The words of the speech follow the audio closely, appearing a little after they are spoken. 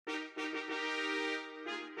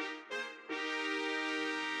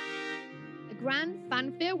grand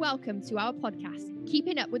fanfare welcome to our podcast,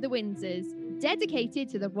 Keeping Up with the Windsors, dedicated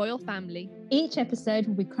to the royal family. Each episode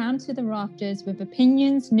will be crowned to the rafters with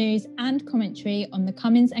opinions, news and commentary on the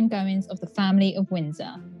comings and goings of the family of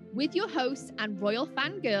Windsor. With your hosts and royal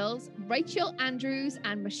fangirls, Rachel Andrews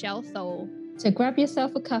and Michelle Thole. So grab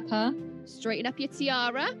yourself a cuppa, straighten up your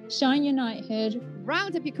tiara, shine your knighthood,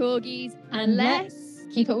 round up your corgis, and let's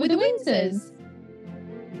keep up with the Windsors.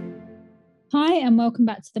 Hi and welcome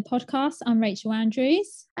back to the podcast. I'm Rachel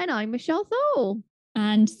Andrews. And I'm Michelle Thole.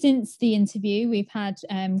 And since the interview, we've had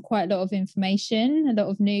quite a lot of information, a lot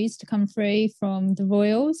of news to come through from the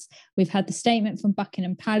royals. We've had the statement from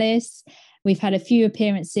Buckingham Palace. We've had a few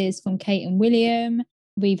appearances from Kate and William.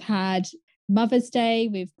 We've had Mother's Day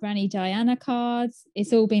with Granny Diana cards.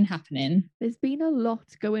 It's all been happening. There's been a lot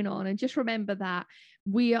going on. And just remember that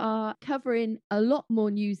we are covering a lot more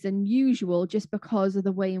news than usual just because of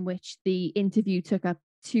the way in which the interview took up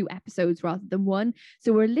 2 episodes rather than 1.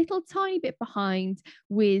 So we're a little tiny bit behind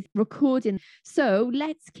with recording. So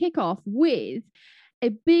let's kick off with a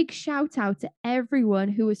big shout out to everyone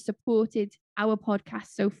who has supported our podcast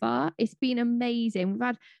so far. It's been amazing. We've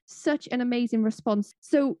had such an amazing response.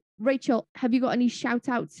 So Rachel, have you got any shout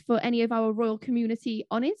outs for any of our royal community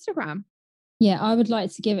on Instagram? Yeah, I would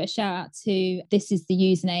like to give a shout out to, this is the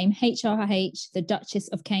username, HRH, the Duchess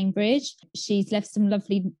of Cambridge. She's left some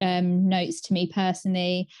lovely notes to me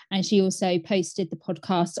personally, and she also posted the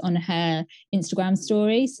podcast on her Instagram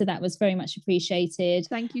story. So that was very much appreciated.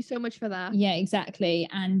 Thank you so much for that. Yeah, exactly.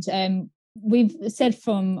 And we've said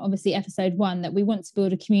from obviously episode 1 that we want to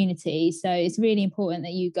build a community. So it's really important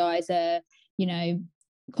that you guys are,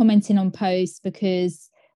 commenting on posts, because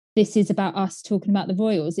this is about us talking about the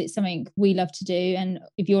royals. It's something we love to do, and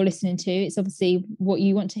if you're listening to, it's obviously what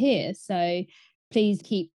you want to hear. So please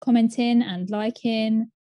keep commenting and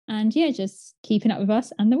liking, and just keeping up with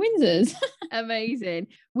us and the Windsors. Amazing.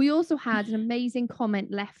 We also had an amazing comment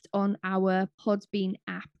left on our Podbean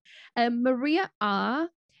app. Maria R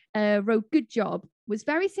wrote, "Good job. Was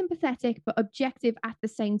very sympathetic but objective at the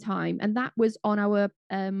same time." And that was on our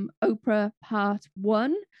Oprah part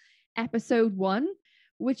 1, episode 1,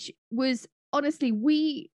 which was honestly,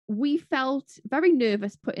 we felt very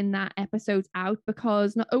nervous putting that episode out,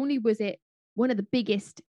 because not only was it one of the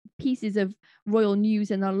biggest pieces of royal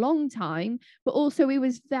news in a long time, but also it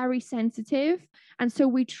was very sensitive. And so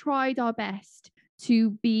we tried our best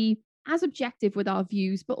to be as objective with our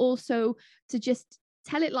views, but also to just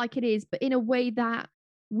tell it like it is, but in a way that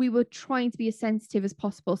we were trying to be as sensitive as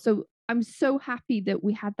possible. So I'm so happy that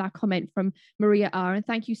we had that comment from Maria R. And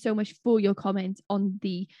thank you so much for your comment on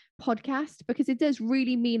the podcast, because it does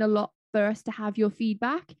really mean a lot for us to have your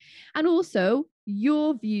feedback and also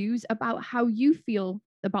your views about how you feel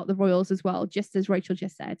about the royals as well, just as Rachel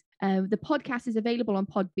just said. The podcast is available on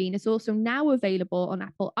Podbean. It's also now available on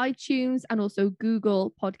Apple iTunes and also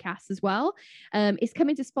Google Podcasts as well. It's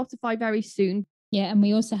coming to Spotify very soon. Yeah, and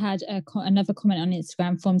we also had another comment on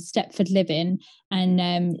Instagram from Stepford Living,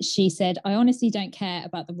 and she said, "I honestly don't care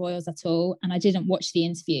about the royals at all, and I didn't watch the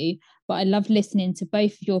interview, but I loved listening to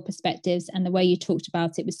both your perspectives, and the way you talked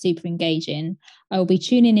about it was super engaging. I will be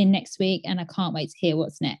tuning in next week, and I can't wait to hear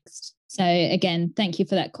what's next." So again, thank you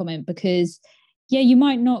for that comment, because you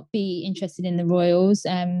might not be interested in the royals,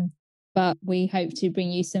 but we hope to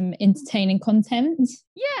bring you some entertaining content.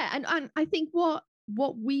 Yeah, and I think what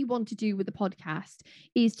we want to do with the podcast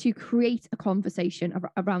is to create a conversation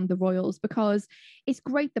around the royals, because it's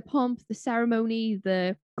great, the pomp, the ceremony,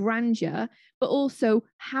 the grandeur, but also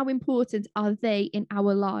how important are they in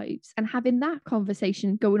our lives, and having that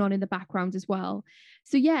conversation going on in the background as well.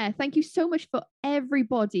 So thank you so much for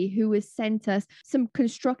everybody who has sent us some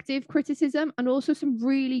constructive criticism and also some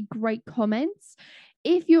really great comments.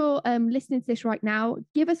 If you're listening to this right now,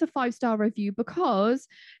 give us a 5-star review,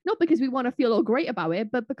 not because we want to feel all great about it,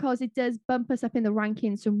 but because it does bump us up in the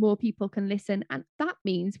rankings so more people can listen. And that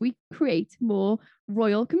means we create more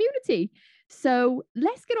royal community. So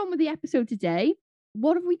let's get on with the episode today.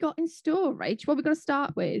 What have we got in store, Rach? What are we going to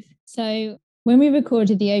start with? So when we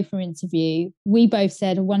recorded the Oprah interview, we both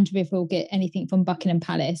said, I wonder if we'll get anything from Buckingham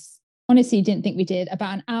Palace. Honestly, didn't think we did.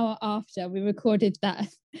 About an hour after we recorded that,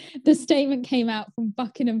 the statement came out from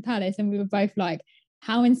Buckingham Palace, and we were both like,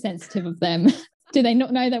 how insensitive of them. Do they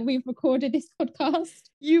not know that we've recorded this podcast?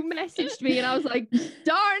 You messaged me and I was like,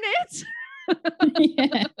 darn it.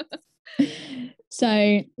 Yeah.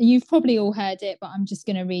 So you've probably all heard it, but I'm just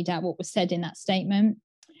going to read out what was said in that statement.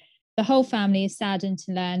 The whole family is saddened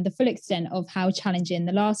to learn the full extent of how challenging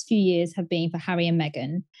the last few years have been for Harry and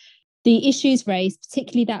Meghan. The issues raised,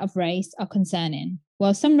 particularly that of race, are concerning.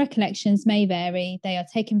 While some recollections may vary, they are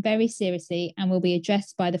taken very seriously and will be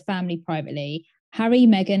addressed by the family privately. Harry,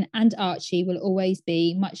 Meghan, and Archie will always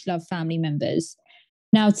be much loved family members.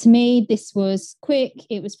 Now, to me, this was quick,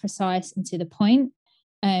 it was precise and to the point.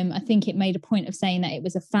 I think it made a point of saying that it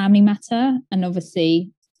was a family matter and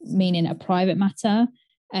obviously meaning a private matter.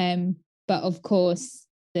 But of course,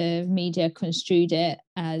 the media construed it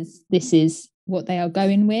as this is what they are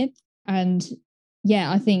going with. And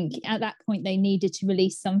yeah, I think at that point they needed to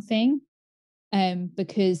release something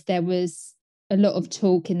because there was a lot of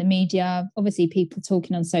talk in the media, obviously people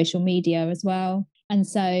talking on social media as well. And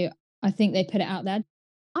so I think they put it out there.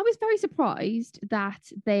 I was very surprised that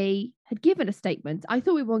they had given a statement. I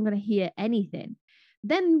thought we weren't going to hear anything.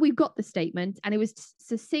 Then we got the statement and it was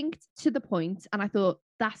succinct to the point. And I thought,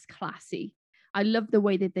 that's classy. I love the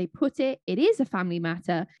way that they put it. It is a family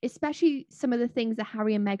matter, especially some of the things that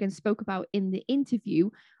Harry and Meghan spoke about in the interview.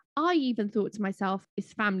 I even thought to myself,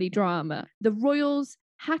 it's family drama. The royals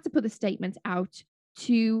had to put a statement out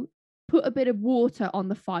to put a bit of water on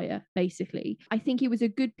the fire, basically. I think it was a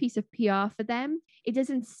good piece of PR for them. It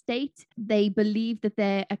doesn't state they believe that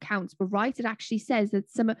their accounts were right. It actually says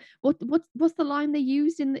that some what's the line they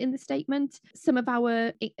used in the statement? Some of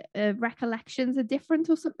our recollections are different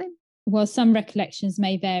or something. While some recollections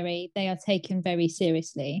may vary, they are taken very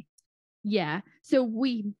seriously. Yeah. So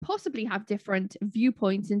we possibly have different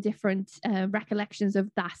viewpoints and different recollections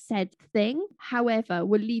of that said thing. However,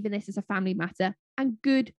 we're leaving this as a family matter and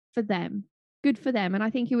good for them. Good for them. And I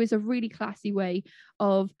think it was a really classy way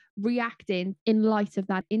of reacting in light of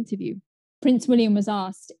that interview. Prince William was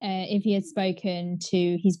asked if he had spoken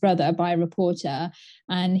to his brother by a reporter,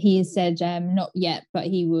 and he said not yet, but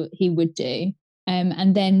he would do.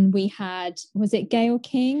 And then we had, was it Gayle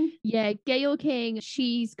King? Yeah, Gayle King.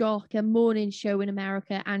 She's got a morning show in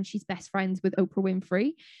America and she's best friends with Oprah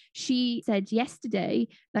Winfrey. She said yesterday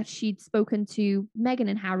that she'd spoken to Meghan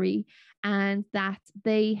and Harry and that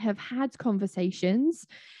they have had conversations.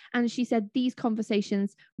 And she said these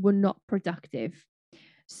conversations were not productive.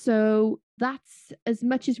 So that's as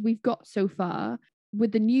much as we've got so far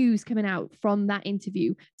with the news coming out from that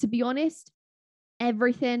interview. To be honest,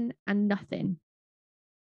 everything and nothing.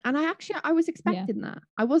 And I was expecting that.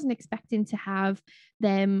 I wasn't expecting to have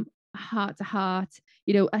them heart to heart,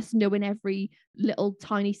 us knowing every little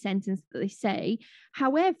tiny sentence that they say.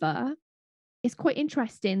 However, it's quite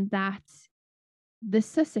interesting that the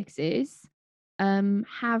Sussexes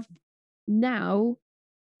have now,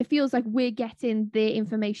 it feels like we're getting their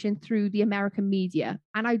information through the American media.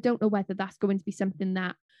 And I don't know whether that's going to be something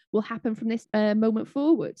that will happen from this moment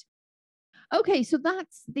forward. Okay, so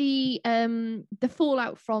that's the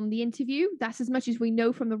fallout from the interview. That's as much as we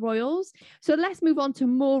know from the royals. So let's move on to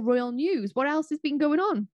more royal news. What else has been going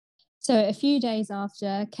on? So a few days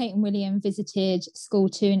after, Kate and William visited School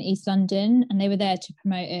 2 in East London, and they were there to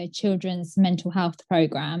promote a children's mental health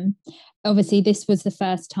programme. Obviously, this was the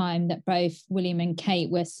first time that both William and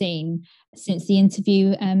Kate were seen since the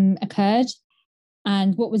interview occurred.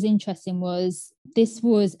 And what was interesting was this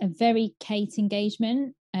was a very Kate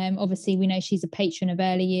engagement. Obviously, we know she's a patron of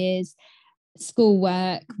early years,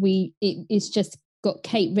 schoolwork. It's just got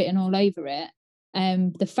Kate written all over it.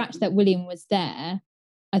 The fact that William was there,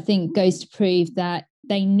 I think, goes to prove that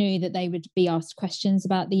they knew that they would be asked questions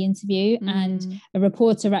about the interview. And a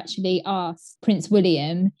reporter actually asked Prince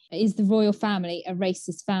William, is the royal family a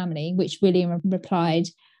racist family? Which William replied,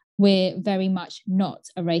 we're very much not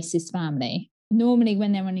a racist family. Normally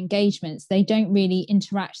when they're on engagements, they don't really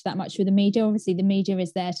interact that much with the media. Obviously, the media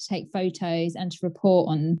is there to take photos and to report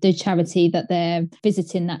on the charity that they're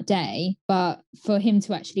visiting that day. But for him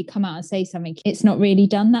to actually come out and say something, it's not really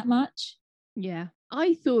done that much. Yeah.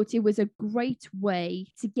 I thought it was a great way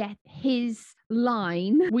to get his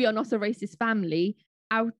line, we are not a racist family,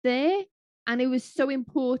 out there. And it was so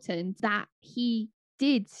important that he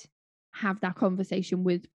did have that conversation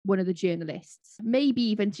with one of the journalists. Maybe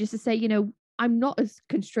even just to say, I'm not as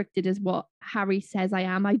constricted as what Harry says I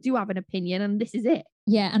am. I do have an opinion and this is it.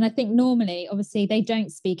 Yeah. And I think normally, obviously, they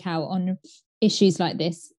don't speak out on issues like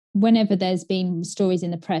this. Whenever there's been stories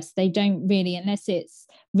in the press, they don't really, unless it's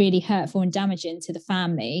really hurtful and damaging to the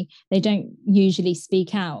family, they don't usually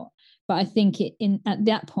speak out. But I think at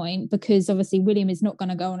that point, because obviously William is not going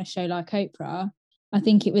to go on a show like Oprah, I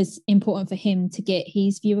think it was important for him to get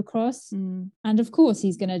his view across. And of course,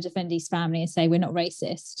 he's going to defend his family and say, we're not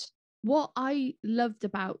racist. What I loved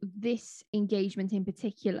about this engagement in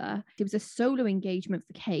particular, it was a solo engagement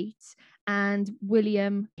for Kate, and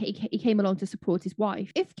William, he came along to support his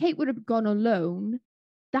wife. If Kate would have gone alone,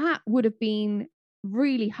 that would have been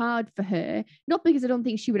really hard for her, not because I don't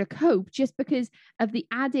think she would have coped, just because of the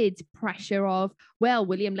added pressure of, well,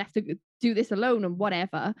 William left to do this alone and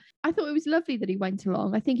whatever. I thought it was lovely that he went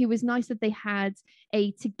along. I think it was nice that they had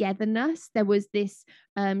a togetherness. There was this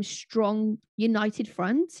strong united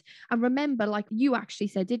front. And remember, like you actually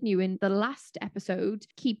said, didn't you, in the last episode,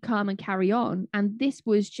 keep calm and carry on. And this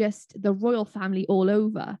was just the royal family all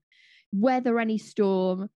over. Weather any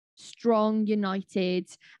storm, strong, united.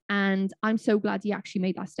 And I'm so glad he actually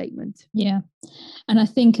made that statement. Yeah. And I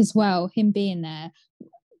think as well, him being there,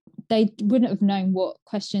 they wouldn't have known what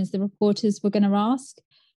questions the reporters were going to ask.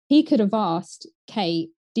 He could have asked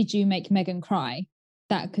Kate, did you make Meghan cry?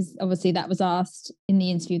 That, because obviously that was asked in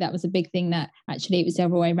the interview. That was a big thing, that actually it was the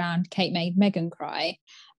other way around. Kate made Meghan cry.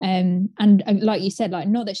 And like you said, like,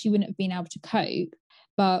 not that she wouldn't have been able to cope,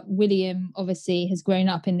 but William obviously has grown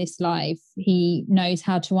up in this life. He knows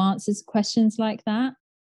how to answer questions like that.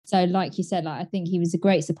 So like you said, like, I think he was a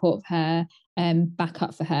great support for her, back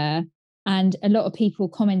up for her. And a lot of people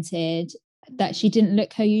commented that she didn't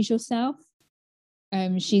look her usual self.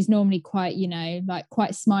 She's normally quite, like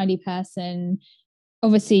quite smiley person.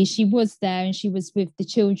 Obviously she was there and she was with the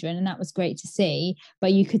children, and that was great to see.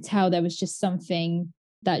 But you could tell there was just something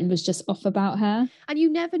that was just off about her. And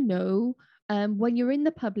you never know when you're in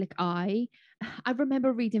the public eye. I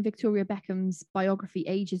remember reading Victoria Beckham's biography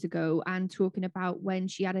ages ago and talking about when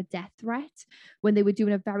she had a death threat, when they were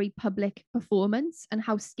doing a very public performance, and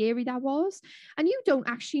how scary that was. And you don't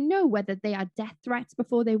actually know whether they had death threats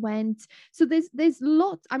before they went. So there's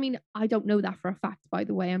lots. I mean, I don't know that for a fact, by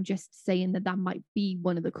the way. I'm just saying that might be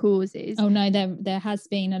one of the causes. Oh no, there has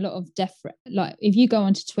been a lot of death. Like if you go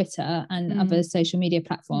onto Twitter and other social media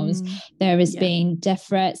platforms, there has been death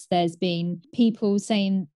threats. There's been people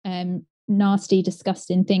saying nasty,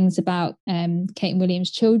 disgusting things about Kate and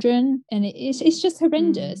William's children, and it's just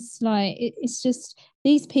horrendous. Like it's just,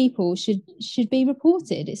 these people should be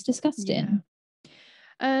reported. It's disgusting.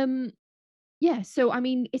 So I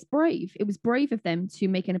mean, it's brave. It was brave of them to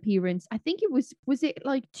make an appearance. I think it was it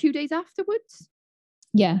like 2 days afterwards?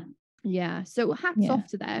 Yeah, so hats off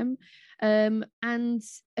to them. And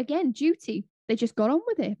again, duty, they just got on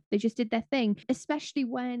with it. They just did their thing, especially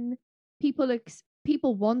when people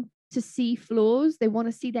want to see flaws. They want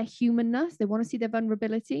to see their humanness. They want to see their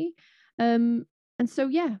vulnerability. And so,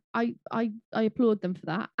 yeah, I applaud them for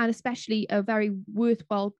that. And especially a very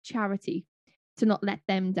worthwhile charity to not let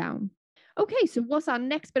them down. Okay, so what's our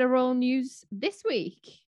next bit of royal news this week?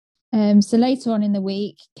 So later on in the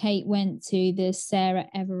week, Kate went to the Sarah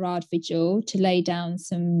Everard vigil to lay down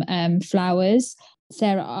some flowers.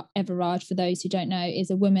 Sarah Everard, for those who don't know, is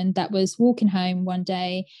a woman that was walking home one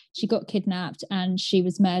day. She got kidnapped and she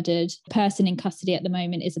was murdered. The person in custody at the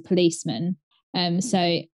moment is a policeman.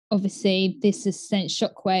 So obviously this has sent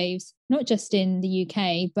shockwaves, not just in the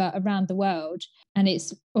UK, but around the world. And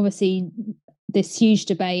it's obviously this huge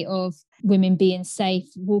debate of women being safe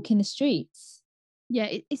walking the streets. Yeah,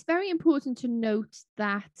 it's very important to note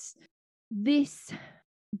that this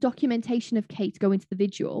documentation of Kate going to the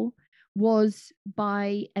vigil was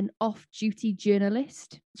by an off-duty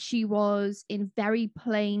journalist. She was in very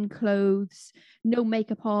plain clothes, no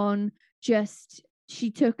makeup on, she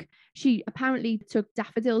apparently took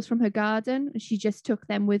daffodils from her garden. She just took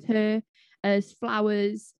them with her as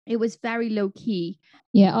flowers. It was very low key.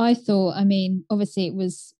 Yeah, I thought, I mean, obviously it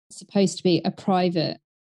was supposed to be a private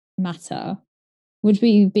matter. Would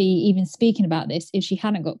we be even speaking about this if she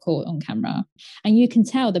hadn't got caught on camera? And you can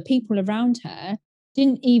tell the people around her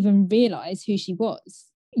didn't even realize who she was.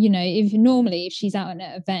 If she's out at an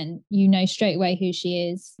event, you know straight away who she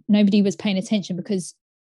is. Nobody was paying attention because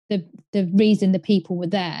the reason the people were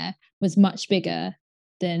there was much bigger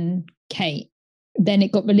than Kate. Then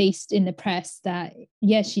it got released in the press that,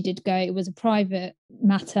 yes, she did go. It was a private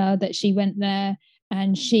matter that she went there,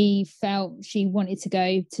 and she felt she wanted to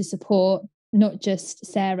go to support not just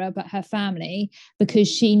Sarah, but her family, because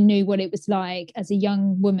she knew what it was like as a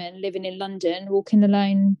young woman living in London, walking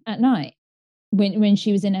alone at night. When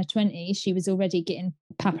she was in her 20s, she was already getting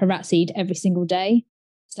paparazzied every single day.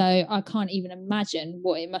 So I can't even imagine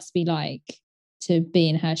what it must be like to be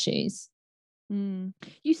in her shoes.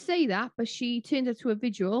 You say that, but she turned up to a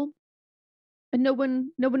vigil and no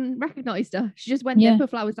one recognized her. She just went there, put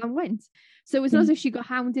flowers and went. So it's not as if she got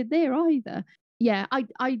hounded there either. Yeah, I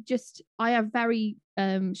have very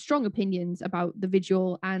strong opinions about the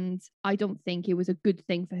vigil, and I don't think it was a good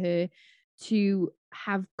thing for her to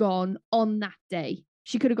have gone on that day.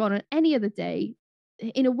 She could have gone on any other day.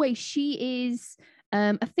 In a way, she is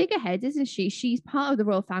a figurehead, isn't she? She's part of the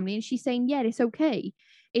royal family, and she's saying, yeah, it's okay.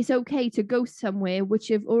 It's okay to go somewhere which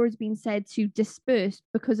have already been said to disperse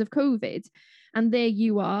because of COVID. And there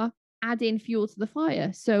you are, adding fuel to the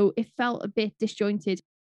fire. So it felt a bit disjointed.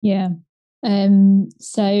 Yeah.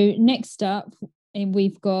 So next up,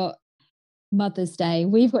 we've got Mother's Day.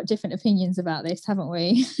 We've got different opinions about this, haven't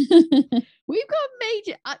we? We've got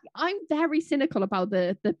major. I'm very cynical about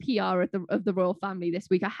the PR of the royal family this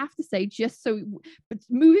week. I have to say, just so, but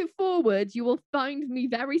moving forward, you will find me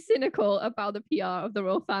very cynical about the PR of the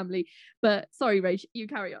royal family. But sorry, Rach, you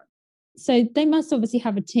carry on. So they must obviously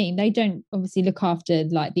have a team. They don't obviously look after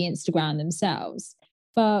like the Instagram themselves,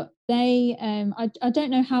 but they I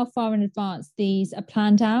don't know how far in advance these are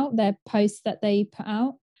planned out, their posts that they put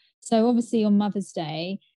out. So obviously on Mother's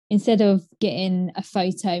Day, instead of getting a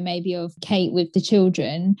photo maybe of Kate with the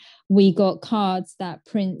children, we got cards that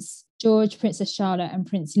Prince George, Princess Charlotte and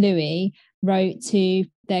Prince Louis wrote to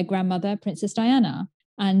their grandmother, Princess Diana.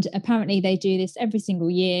 And apparently they do this every single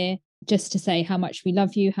year just to say how much we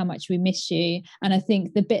love you, how much we miss you. And I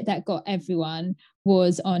think the bit that got everyone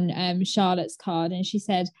was on Charlotte's card. And she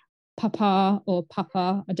said, Papa or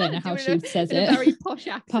Papa, I don't know how she says it. A very posh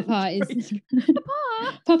accent. Papa is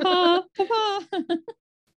Papa. Papa.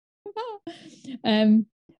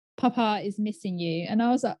 Papa is missing you. And I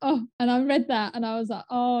was like, oh, and I read that and I was like,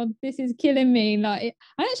 oh, this is killing me. Like,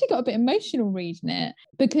 I actually got a bit emotional reading it,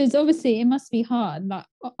 because obviously it must be hard. Like,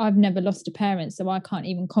 I've never lost a parent, so I can't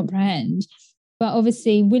even comprehend. But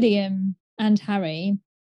obviously William and Harry,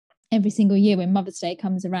 every single year when Mother's Day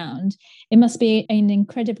comes around, it must be an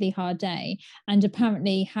incredibly hard day. And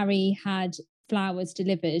apparently Harry had flowers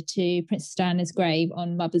delivered to Princess Diana's grave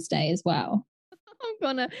on Mother's Day as well.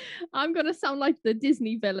 I'm gonna sound like the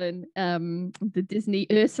Disney villain, the Disney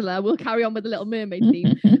Ursula. We'll carry on with the Little Mermaid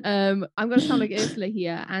theme. I'm gonna sound like Ursula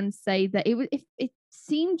here and say that it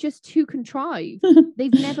seemed just too contrived.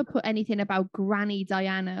 They've never put anything about Granny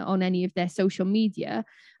Diana on any of their social media,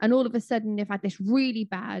 and all of a sudden they've had this really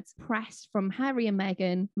bad press from Harry and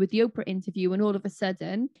Meghan with the Oprah interview, and all of a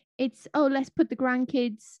sudden it's, oh, let's put the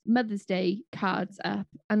grandkids' Mother's Day cards up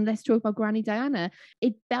and let's talk about Granny Diana.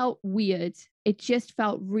 It felt weird. It just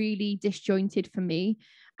felt really disjointed for me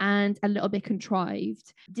and a little bit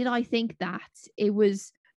contrived. Did I think that it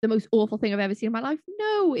was the most awful thing I've ever seen in my life?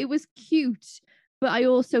 No, it was cute. But I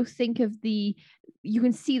also think of you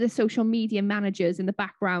can see the social media managers in the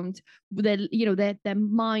background with their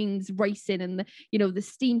minds racing and the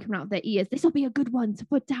steam coming out of their ears. This will be a good one to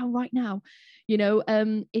put down right now.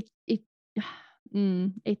 It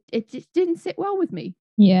just didn't sit well with me.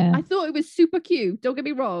 Yeah. I thought it was super cute, don't get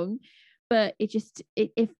me wrong, but it just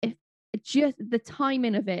the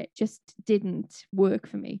timing of it just didn't work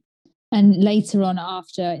for me. And later on,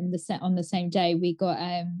 after on the same day, we got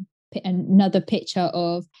another picture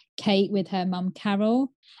of Kate with her mum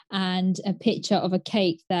Carol, and a picture of a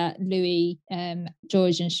cake that Louis,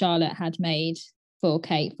 George and Charlotte had made for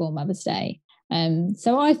Kate for Mother's Day.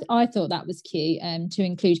 So I thought that was cute, to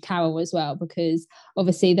include Carol as well, because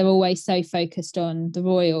obviously they're always so focused on the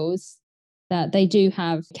royals that they do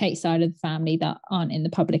have Kate's side of the family that aren't in the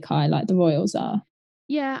public eye like the royals are.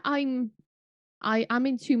 Yeah, I'm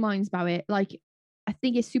in two minds about it. Like, I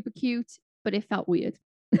think it's super cute, but it felt weird.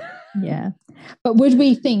 Yeah. But would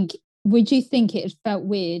you think it had felt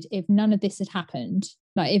weird if none of this had happened?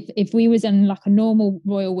 Like if we was in like a normal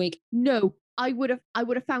royal week? No, I would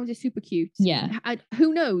have found it super cute. Yeah.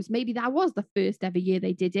 Who knows? Maybe that was the first ever year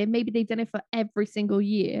they did it. Maybe they've done it for every single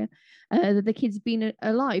year that the kid's been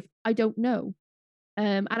alive. I don't know.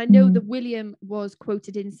 And I know that William was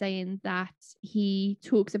quoted in saying that he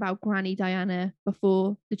talks about Granny Diana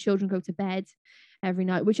before the children go to bed every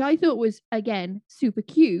night, which I thought was, again, super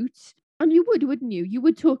cute. And you would, wouldn't you? You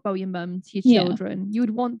would talk about your mum to your children. You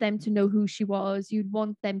would want them to know who she was. You'd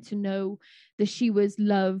want them to know that she was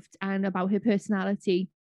loved and about her personality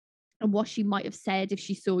and what she might have said if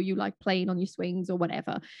she saw you like playing on your swings or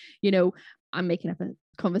whatever. I'm making up a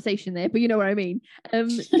conversation there, but you know what I mean.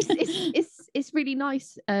 It's really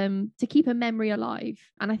nice to keep a memory alive,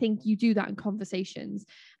 and I think you do that in conversations,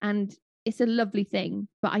 and it's a lovely thing.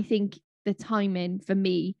 But I think the timing for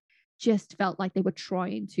me just felt like they were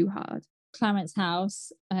trying too hard. Clarence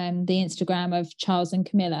House, the Instagram of Charles and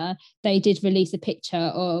Camilla, they did release a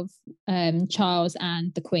picture of Charles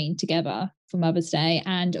and the Queen together for Mother's Day,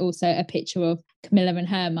 and also a picture of Camilla and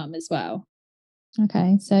her mum as well.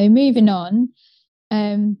 Okay, so moving on.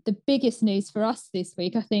 The biggest news for us this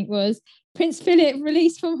week, I think, was Prince Philip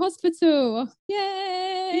released from hospital.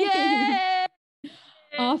 Yay! Yay!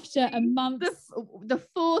 After a month, the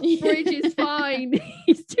fourth bridge is fine.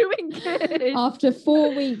 He's doing good. After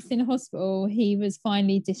 4 weeks in hospital, he was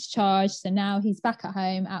finally discharged. So now he's back at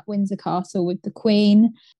home at Windsor Castle with the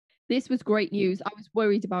Queen. This was great news. I was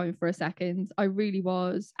worried about him for a second. I really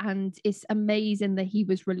was. And it's amazing that he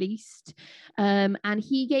was released. And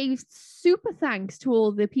he gave super thanks to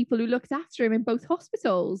all the people who looked after him in both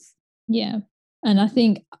hospitals. Yeah. And I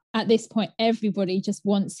think at this point, everybody just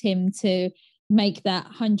wants him to make that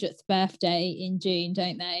 100th birthday in June,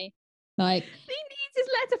 don't they? Like, he needs his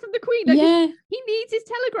letter from the Queen. Yeah. He needs his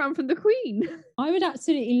telegram from the Queen. I would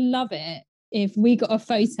absolutely love it if we got a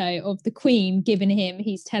photo of the Queen giving him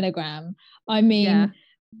his telegram. I mean,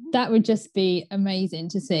 that would just be amazing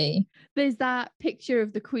to see. There's that picture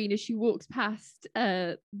of the Queen as she walks past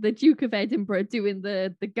the Duke of Edinburgh doing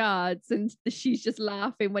the guards, and she's just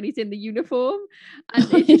laughing when he's in the uniform,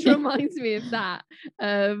 and it just reminds me of that.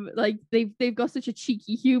 Like they've got such a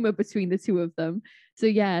cheeky humor between the two of them. So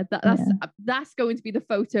yeah, that's going to be the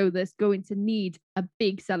photo that's going to need a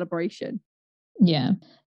big celebration. Yeah.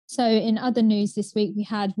 So in other news this week, we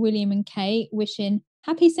had William and Kate wishing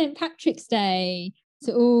Happy St. Patrick's Day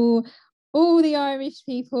to all the Irish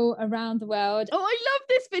people around the world. Oh, I love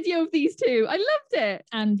this video of these two. I loved it.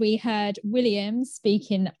 And we heard William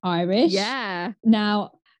speaking Irish. Yeah.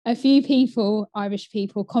 Now, a few people, Irish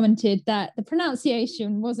people, commented that the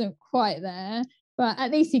pronunciation wasn't quite there, but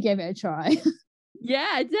at least he gave it a try.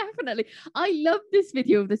 Yeah, definitely. I love this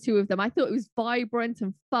video of the two of them. I thought it was vibrant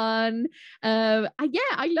and fun. I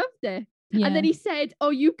loved it. Yeah. And then he said,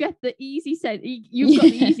 "Oh, you get the easy sentence. You've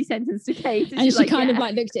got the easy sentence to Kate." And she kind of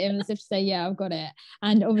like looked at him as if to say, "Yeah, I've got it."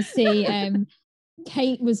 And obviously,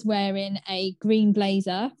 Kate was wearing a green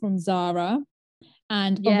blazer from Zara,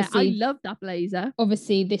 and I love that blazer.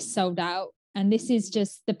 Obviously, this sold out, and this is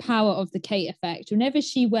just the power of the Kate effect. Whenever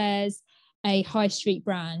she wears a high street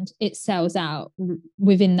brand, it sells out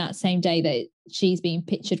within that same day that she's being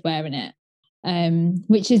pictured wearing it,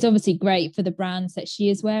 which is obviously great for the brands that she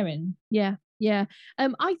is wearing. Yeah.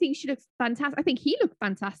 I think she looks fantastic. I think he looked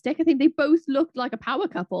fantastic. I think they both looked like a power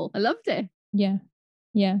couple. I loved it. Yeah.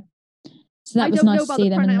 So that was nice to see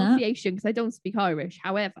them in that. I don't know about the pronunciation because I don't speak Irish.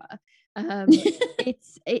 However,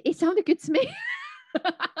 it sounded good to me.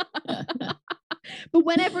 But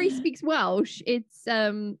whenever he speaks Welsh, it's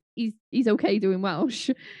he's okay doing Welsh.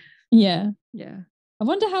 Yeah. I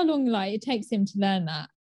wonder how long it takes him to learn that.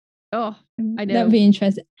 Oh, I know. That'd be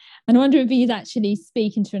interesting. And I wonder if he's actually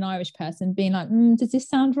speaking to an Irish person, being like, "Does this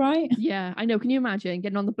sound right?" Yeah, I know. Can you imagine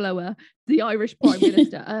getting on the blower, the Irish Prime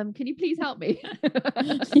Minister? Can you please help me?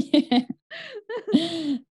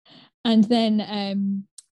 Yeah. And then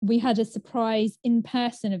we had a surprise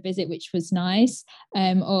in-person visit, which was nice,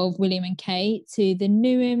 of William and Kate to the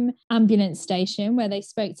Newham ambulance station, where they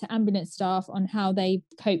spoke to ambulance staff on how they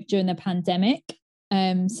coped during the pandemic.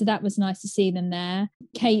 So that was nice to see them there.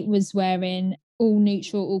 Kate was wearing all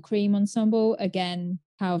neutral, all cream ensemble. Again,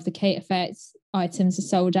 how of the Kate effects items are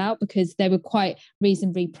sold out because they were quite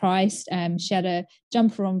reasonably priced. She had a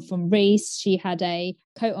jumper on from Reiss. She had a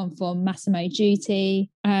coat on from Massimo Dutti,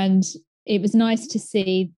 and it was nice to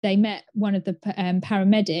see they met one of the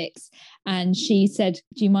paramedics, and she said,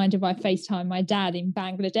 "Do you mind if I FaceTime my dad in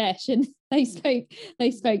Bangladesh?" And they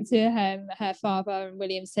spoke to her father, and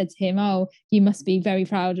William said to him, "Oh, you must be very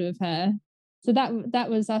proud of her." So that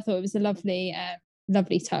was, I thought it was a lovely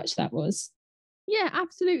touch. That was. Yeah,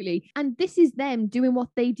 absolutely. And this is them doing what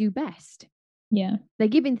they do best. Yeah, they're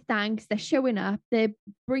giving thanks, they're showing up, they're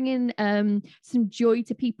bringing some joy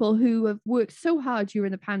to people who have worked so hard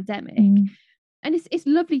during the pandemic. And it's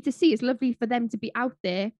lovely to see. It's lovely for them to be out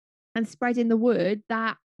there and spreading the word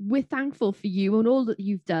that we're thankful for you and all that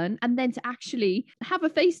you've done, and then to actually have a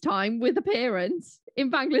FaceTime with a parent in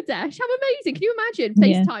Bangladesh. How amazing. Can you imagine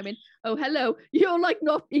FaceTiming? Oh, hello, you're like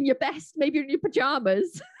not in your best, maybe you're in your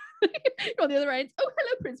pajamas. You're on the other end. Oh,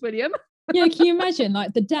 hello, Prince William. Yeah, can you imagine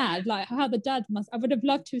the dad, how the dad I would have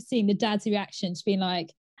loved to have seen the dad's reaction to being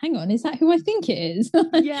like, "Hang on, is that who I think it is?"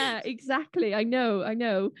 Yeah, exactly. I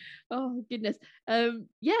know. Oh goodness.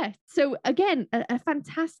 So again, a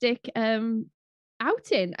fantastic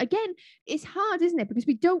outing. Again, it's hard, isn't it? Because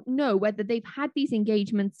we don't know whether they've had these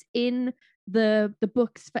engagements in the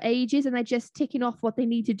books for ages and they're just ticking off what they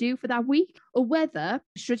need to do for that week, or whether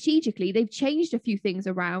strategically they've changed a few things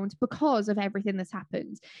around because of everything that's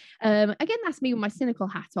happened. Again, that's me with my cynical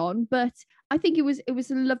hat on, but I think it was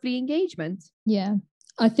a lovely engagement. Yeah,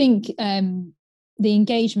 I think the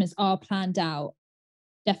engagements are planned out,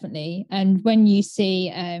 definitely. And when you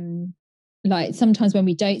see sometimes when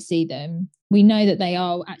we don't see them, we know that they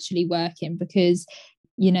are actually working, because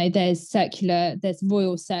there's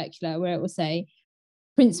royal circular where it will say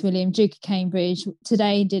Prince William, Duke of Cambridge,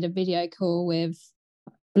 today did a video call with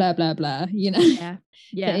blah blah blah. Yeah.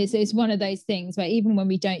 It's one of those things where even when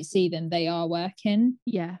we don't see them, they are working.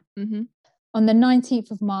 Yeah. Mm-hmm. On the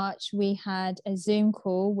 19th of March, we had a Zoom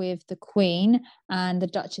call with the Queen and the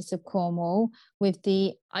Duchess of Cornwall with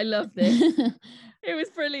the... I love this. It was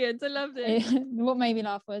brilliant. I loved it. What made me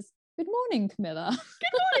laugh was, "Good morning, Camilla."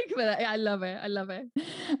 Good morning, Camilla. Yeah, I love it. I love it.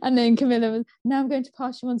 And then Camilla was, "Now I'm going to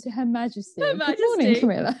pass you on to Her Majesty." Her Good Majesty. morning,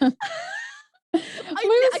 Camilla.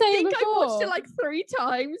 I think I watched it like 3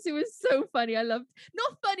 times. It was so funny. I loved,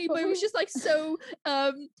 not funny, but it was just like so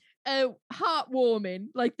heartwarming,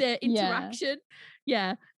 like their interaction.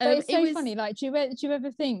 Yeah. But it's so funny. Like, do you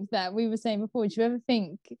ever think that, we were saying before, do you ever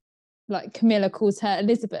think like Camilla calls her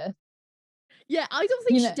Elizabeth? Yeah, I don't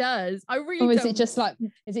think she does. I really Or is don't.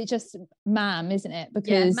 is it just ma'am, isn't it?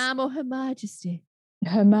 Because ma'am or Her Majesty.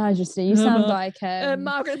 Her Majesty. You sound like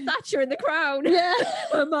Margaret Thatcher in The Crown. Yeah.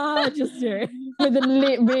 Her Majesty. With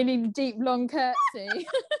a really deep, long curtsy.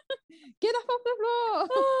 Get up off the floor.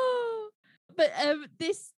 But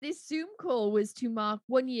this Zoom call was to mark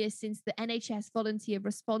 1 year since the NHS Volunteer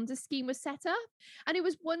Responder Scheme was set up. And it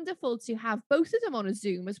was wonderful to have both of them on a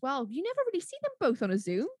Zoom as well. You never really see them both on a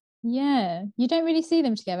Zoom. Yeah, you don't really see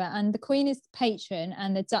them together. And the Queen is the patron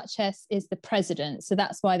and the Duchess is the president. So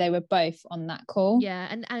that's why they were both on that call.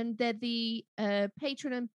 Yeah, and they're the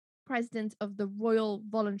patron and president of the Royal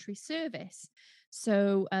Voluntary Service.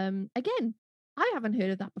 So again, I haven't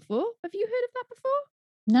heard of that before. Have you heard of that before?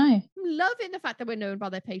 No. I'm loving the fact that we're known by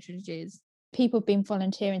their patronages. People have been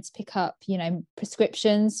volunteering to pick up,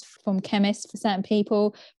 prescriptions from chemists for certain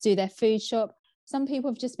people, do their food shop. Some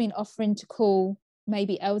people have just been offering to call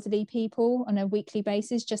maybe elderly people on a weekly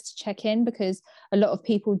basis just to check in, because a lot of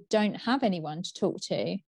people don't have anyone to talk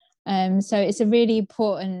to. So it's a really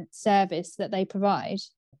important service that they provide.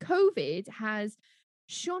 COVID has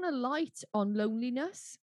shone a light on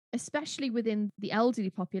loneliness, especially within the elderly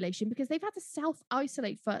population, because they've had to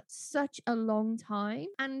self-isolate for such a long time.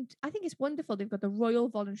 And I think it's wonderful they've got the Royal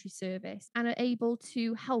Voluntary Service and are able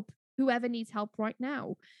to help whoever needs help right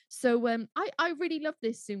now. So I really love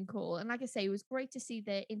this Zoom call. And like I say, it was great to see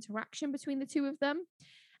the interaction between the two of them.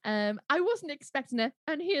 I wasn't expecting it.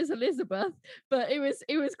 And here's Elizabeth, but it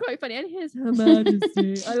was quite funny. And here's Her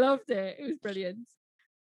Majesty. I loved it. It was brilliant.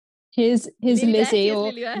 Here's Lizzie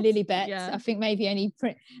or Lilibet. Lilibet. Yeah. I think maybe only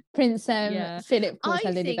Prince Philip calls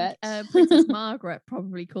her Lilibet. Princess Margaret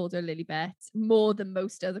probably called her Lilibet more than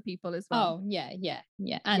most other people as well. Oh yeah.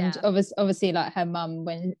 And obviously like her mum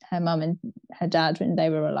and her dad when they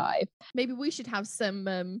were alive. Maybe we should have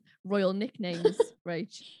some royal nicknames,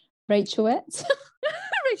 Rach. Rachelette.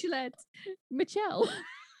 Rachelette. Michelle.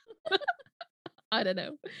 I don't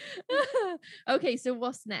know. Okay, so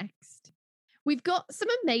what's next? We've got some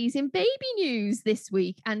amazing baby news this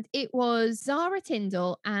week, and it was Zara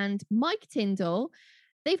Tindall and Mike Tindall.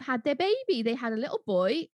 They've had their baby. They had a little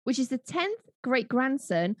boy, which is the 10th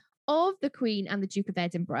great-grandson of the Queen and the Duke of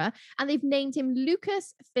Edinburgh, and they've named him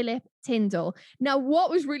Lucas Philip Tindall. Now, what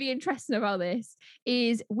was really interesting about this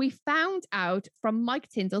is we found out from Mike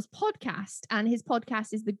Tindall's podcast, and his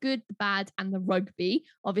podcast is The Good, the Bad, and the Rugby.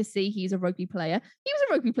 Obviously, he's a rugby player. He was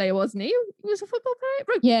a rugby player, wasn't he? He was a football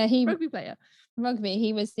player? Rugby player. Rugby.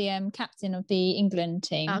 He was the captain of the England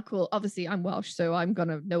team. Ah, cool. Obviously, I'm Welsh, so I'm going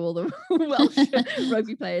to know all the Welsh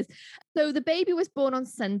rugby players. So the baby was born on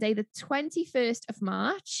Sunday, the 21st of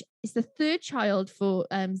March. It's the third child for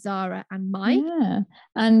Zara and Mike. Yeah.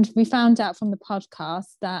 And we found out from the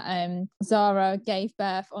podcast that Zara gave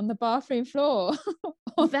birth on the bathroom floor.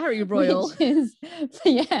 Very royal.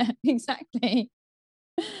 Yeah, exactly.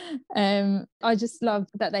 I just love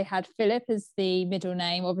that they had Philip as the middle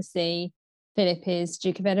name. Obviously, Philip is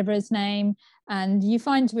Duke of Edinburgh's name. And you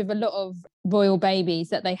find with a lot of royal babies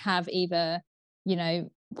that they have either,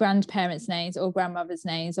 grandparents' names or grandmothers'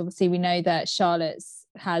 names. Obviously, we know that Charlotte's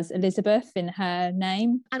has Elizabeth in her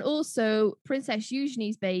name. And also Princess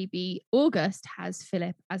Eugenie's baby, August, has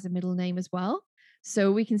Philip as a middle name as well.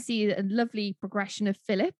 So we can see a lovely progression of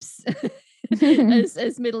Philips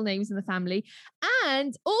as middle names in the family.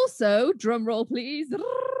 And also, drum roll, please.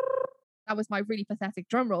 That was my really pathetic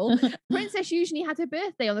drum roll. Princess Eugenie had her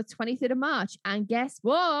birthday on the 23rd of March. And guess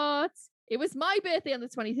what? It was my birthday on the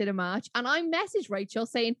 23rd of March. And I messaged Rachel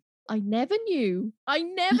saying, I never knew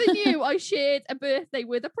I shared a birthday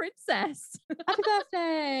with a princess. Happy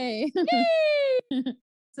birthday.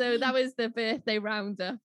 So that was the birthday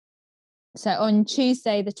roundup. So on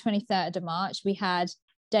Tuesday, the 23rd of March, we had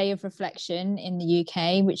Day of Reflection in the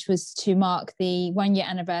UK, which was to mark the 1 year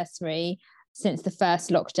anniversary since the first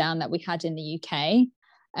lockdown that we had in the UK.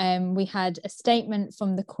 We had a statement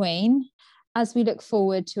from the Queen. As we look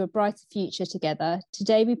forward to a brighter future together,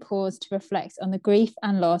 today we pause to reflect on the grief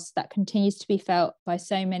and loss that continues to be felt by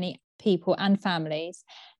so many people and families,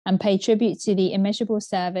 and pay tribute to the immeasurable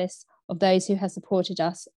service of those who have supported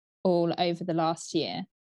us all over the last year.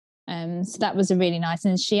 So that was a really nice,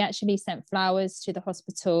 and she actually sent flowers to the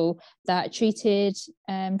hospital that treated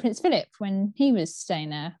Prince Philip when he was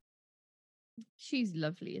staying there. She's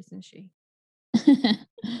lovely, isn't she?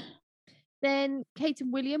 Then Kate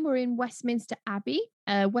and William were in Westminster Abbey.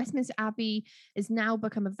 Westminster Abbey has now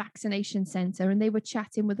become a vaccination centre, and they were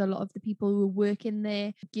chatting with a lot of the people who were working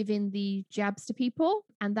there, giving the jabs to people.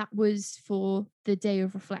 And that was for the Day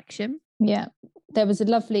of Reflection. Yeah, there was a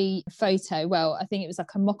lovely photo. Well, I think it was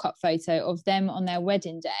like a mock-up photo of them on their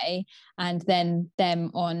wedding day and then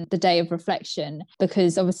them on the Day of Reflection,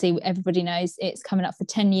 because obviously everybody knows it's coming up for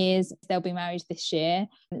 10 years. They'll be married this year.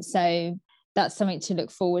 So that's something to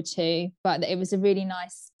look forward to. But it was a really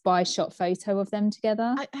nice by-shot photo of them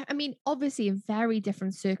together. I mean, obviously in very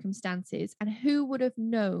different circumstances. And who would have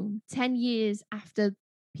known 10 years after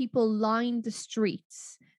people lined the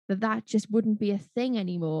streets that just wouldn't be a thing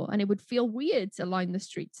anymore, and it would feel weird to line the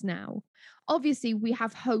streets now. Obviously, we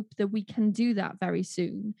have hope that we can do that very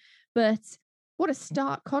soon. But what a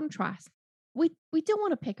stark contrast. We don't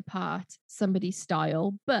want to pick apart somebody's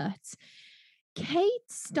style, but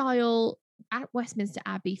Kate's style at Westminster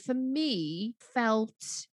Abbey, for me,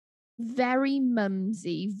 felt very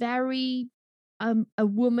mumsy, very a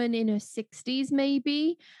woman in her 60s,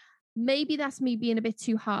 maybe. Maybe that's me being a bit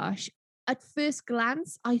too harsh. At first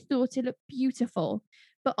glance, I thought it looked beautiful,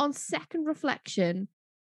 but on second reflection,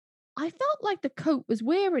 I felt like the coat was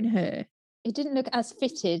wearing her. It didn't look as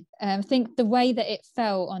fitted. I think the way that it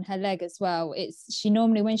fell on her leg as well, she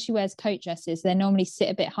normally, when she wears coat dresses, they normally sit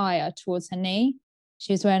a bit higher towards her knee.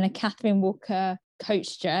 She was wearing a Catherine Walker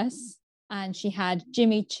coach dress, and she had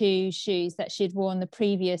Jimmy Choo shoes that she'd worn the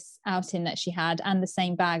previous outing that she had, and the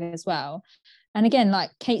same bag as well. And again,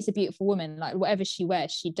 like, Kate's a beautiful woman. Like, whatever she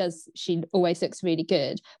wears, she always looks really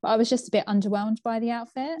good. But I was just a bit underwhelmed by the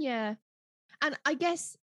outfit. Yeah. And I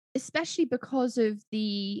guess, especially because of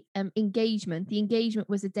the engagement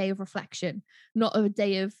was a day of reflection, not a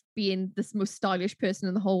day of being the most stylish person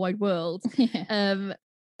in the whole wide world. Yeah.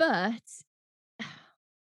 But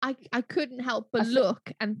I couldn't help but look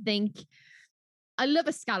and think, I love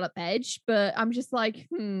a scallop edge, but I'm just like,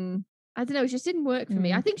 I don't know, it just didn't work for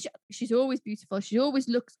me. I think she's always beautiful. She always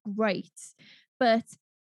looks great. But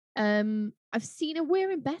I've seen her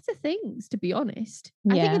wearing better things, to be honest.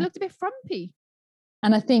 Yeah. I think it looked a bit frumpy.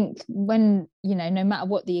 And I think when, no matter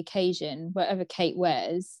what the occasion, whatever Kate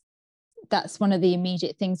wears, that's one of the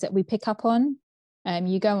immediate things that we pick up on.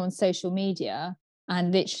 You go on social media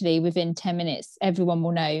and literally within 10 minutes, everyone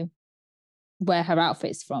will know where her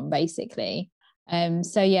outfit's from, basically.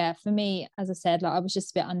 So yeah, for me, as I said, like, I was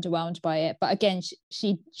just a bit underwhelmed by it. But again,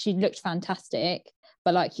 she looked fantastic.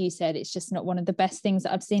 But like you said, it's just not one of the best things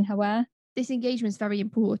that I've seen her wear. This engagement is very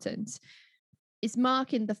important. It's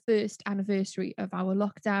marking the first anniversary of our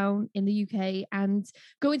lockdown in the UK, and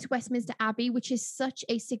going to Westminster Abbey, which is such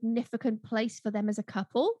a significant place for them as a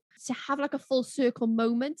couple, to have like a full circle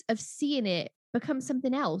moment of seeing it become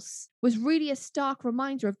something else was really a stark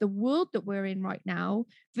reminder of the world that we're in right now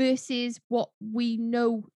versus what we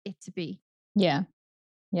know it to be. Yeah,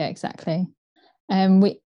 exactly.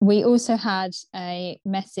 We also had a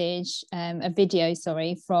video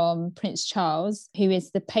from Prince Charles, who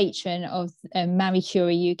is the patron of Marie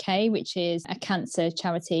Curie UK, which is a cancer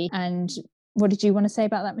charity. And what did you want to say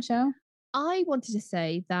about that, Michelle? I wanted to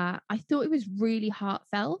say that I thought it was really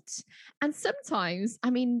heartfelt. And sometimes, I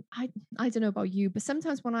mean, I don't know about you, but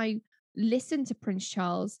sometimes when I listen to Prince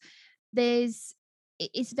Charles,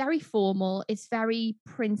 it's very formal, it's very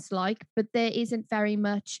Prince-like, but there isn't very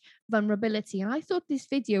much vulnerability. And I thought this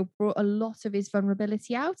video brought a lot of his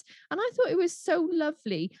vulnerability out. And I thought it was so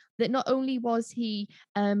lovely that not only was he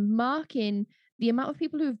marking the amount of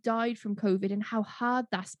people who have died from COVID and how hard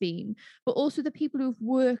that's been, but also the people who've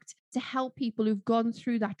worked to help people who've gone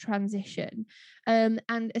through that transition. And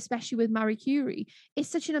especially with Marie Curie, it's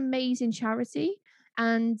such an amazing charity.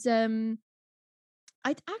 And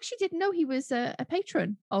I actually didn't know he was a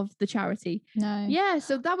patron of the charity. No. Yeah,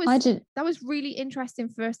 so that was really interesting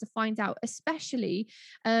for us to find out, especially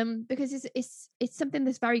because it's something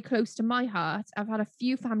that's very close to my heart. I've had a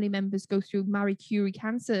few family members go through Marie Curie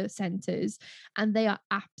cancer centres, and they are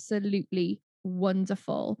absolutely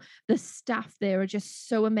wonderful. The staff there are just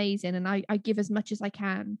so amazing, and I give as much as I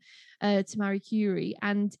can to Marie Curie,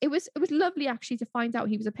 and it was lovely actually to find out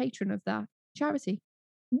he was a patron of that charity.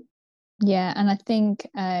 Yeah, and I think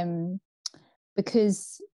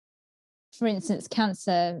because, for instance,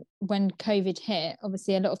 cancer, when COVID hit,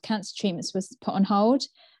 obviously a lot of cancer treatments was put on hold,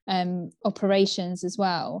 operations as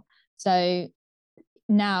well. So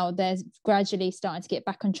now they're gradually starting to get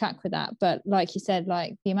back on track with that. But like you said,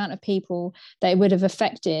 like the amount of people that it would have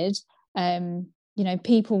affected,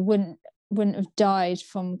 people wouldn't have died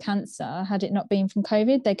from cancer had it not been from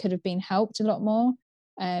COVID. They could have been helped a lot more.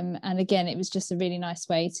 And again, it was just a really nice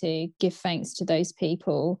way to give thanks to those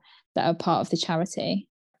people that are part of the charity.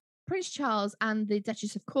 Prince Charles and the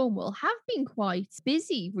Duchess of Cornwall have been quite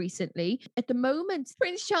busy recently. At the moment,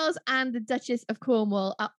 Prince Charles and the Duchess of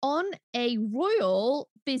Cornwall are on a royal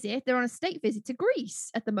visit. They're on a state visit to Greece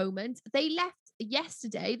at the moment. They left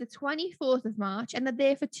yesterday, the 24th of March, and they're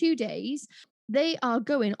there for 2 days. They are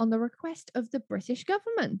going on the request of the British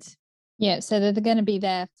government. Yeah, so they're going to be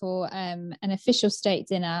there for an official state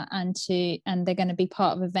dinner, and they're going to be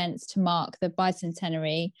part of events to mark the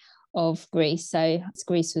bicentenary of Greece. So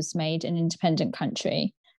Greece was made an independent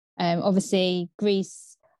country. Obviously,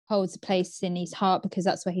 Greece holds a place in his heart because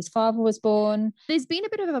that's where his father was born. There's been a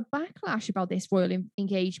bit of a backlash about this royal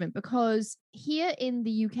engagement because here in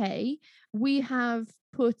the UK, we've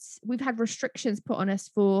had restrictions put on us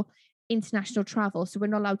for international travel, so we're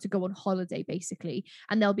not allowed to go on holiday basically,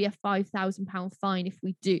 and there'll be a £5,000 fine if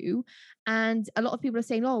we do. And a lot of people are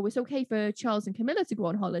saying, oh, it's okay for Charles and Camilla to go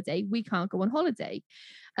on holiday, we can't go on holiday.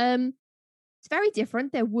 It's very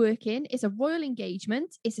different. They're working. It's a royal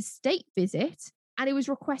engagement, it's a state visit, and it was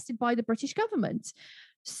requested by the British government.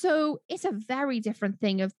 So it's a very different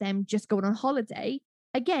thing of them just going on holiday.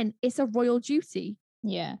 Again, it's a royal duty.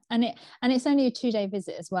 Yeah, and it's only a 2-day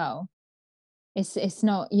visit as well. It's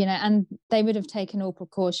not, and they would have taken all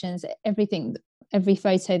precautions, everything, every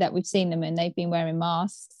photo that we've seen them in, they've been wearing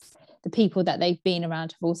masks. The people that they've been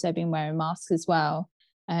around have also been wearing masks as well.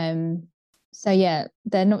 So yeah,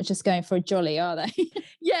 they're not just going for a jolly, are they?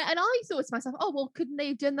 Yeah, and I thought to myself, oh, well, couldn't they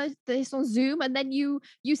have done this on Zoom? And then you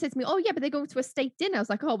said to me, oh yeah, but they're going to a state dinner. I was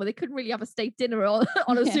like, oh, well, they couldn't really have a state dinner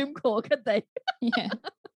on a Zoom call, could they? Yeah.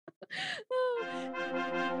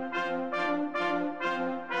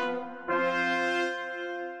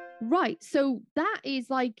 Right, so that is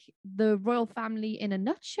like the royal family in a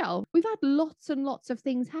nutshell. We've had lots and lots of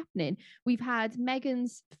things happening. We've had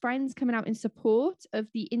Meghan's friends coming out in support of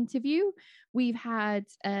the interview. We've had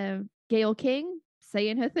Gayle King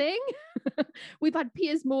saying her thing. We've had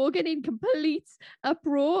Piers Morgan in complete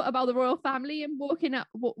uproar about the royal family and walking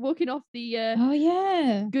off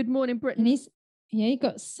the Good Morning Britain. And he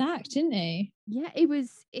got sacked, didn't he? Yeah,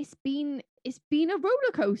 it's been a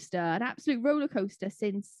roller coaster, an absolute roller coaster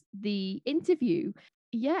since the interview.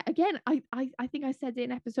 Yeah, again, I think I said it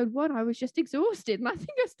in episode 1, I was just exhausted, and I think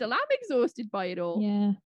I still am exhausted by it all.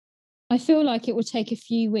 Yeah. I feel like it will take a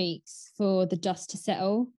few weeks for the dust to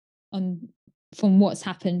settle from what's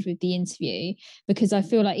happened with the interview, because I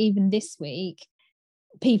feel like even this week,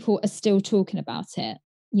 people are still talking about it.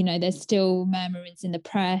 There's still murmurings in the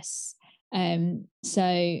press.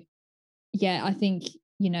 So yeah, I think,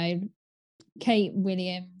 Kate,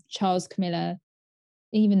 William, Charles, Camilla,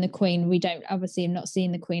 even the Queen, we don't obviously have not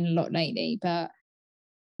seen the Queen a lot lately, but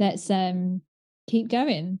let's keep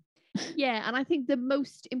going. Yeah, and I think the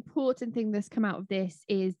most important thing that's come out of this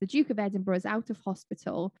is the Duke of Edinburgh is out of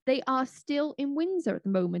hospital. They are still in Windsor at the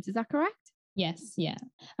moment, is that correct? Yes, yeah.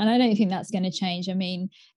 And I don't think that's going to change. I mean,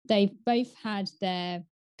 they've both had their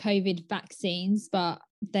COVID vaccines, but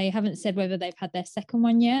they haven't said whether they've had their second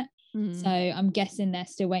one yet. So I'm guessing they're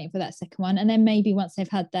still waiting for that second one. And then maybe once they've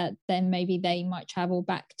had that, then maybe they might travel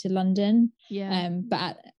back to London. Yeah.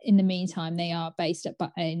 But in the meantime, they are based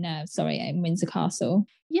in Windsor Castle.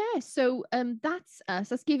 Yeah. So that's us.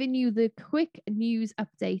 That's giving you the quick news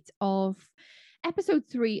update of episode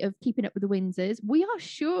 3 of Keeping Up with the Windsors. We are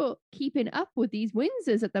sure keeping up with these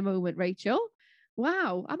Windsors at the moment, Rachel.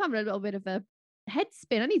 Wow. I'm having a little bit of a head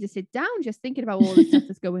spin. I need to sit down just thinking about all the stuff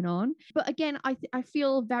that's going on. But again, I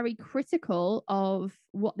feel very critical of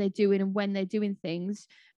what they're doing and when they're doing things,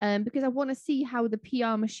 because I want to see how the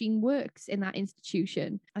PR machine works in that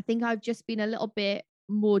institution. I think I've just been a little bit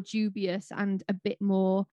more dubious and a bit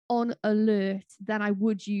more on alert than I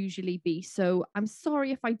would usually be. So I'm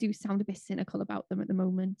sorry if I do sound a bit cynical about them at the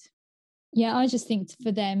moment. Yeah, I just think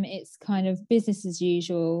for them, it's kind of business as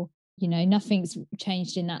usual. Nothing's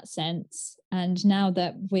changed in that sense. And now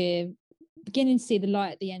that we're beginning to see the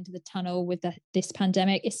light at the end of the tunnel with this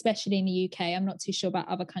pandemic, especially in the UK, I'm not too sure about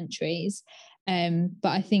other countries, but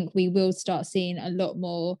I think we will start seeing a lot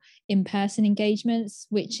more in-person engagements,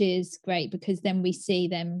 which is great because then we see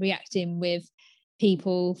them reacting with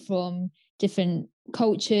people from different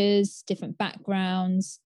cultures, different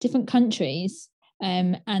backgrounds, different countries.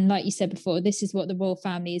 And like you said before, this is what the royal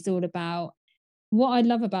family is all about. What I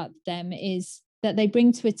love about them is that they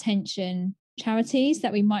bring to attention charities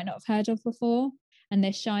that we might not have heard of before. and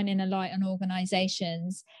they're shining a light on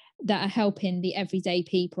organisations that are helping the everyday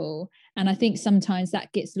people. And I think sometimes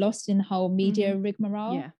that gets lost in the whole media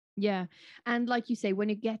rigmarole. Yeah. And like you say, when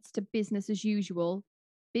it gets to business as usual,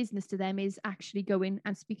 business to them is actually going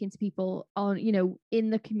and speaking to people on, in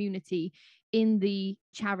the community, in the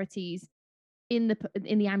charities, in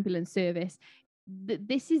the ambulance service.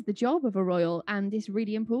 This is the job of a royal, and it's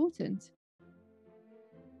really important.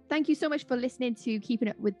 Thank you so much for listening to Keeping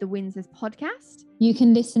Up with the Windsors podcast. You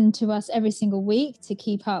can listen to us every single week to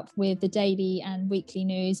keep up with the daily and weekly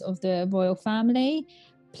news of the royal family.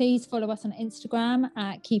 Please follow us on Instagram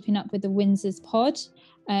at Keeping Up with the Windsors Pod.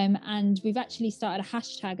 And we've actually started a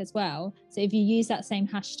hashtag as well. So if you use that same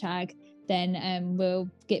hashtag, then we'll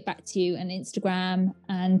get back to you on Instagram.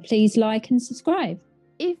 And please like and subscribe.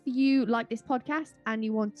 If you like this podcast and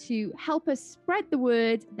you want to help us spread the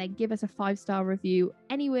word, then give us a 5-star review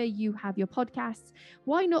anywhere you have your podcasts.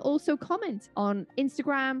 Why not also comment on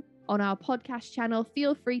Instagram, on our podcast channel?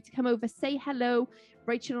 Feel free to come over, say hello.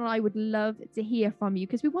 Rachel and I would love to hear from you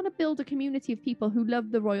because we want to build a community of people who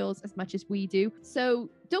love the royals as much as we do. So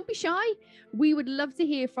don't be shy. We would love to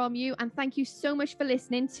hear from you. And thank you so much for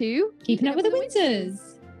listening to Keeping Up with the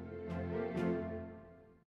Windsors.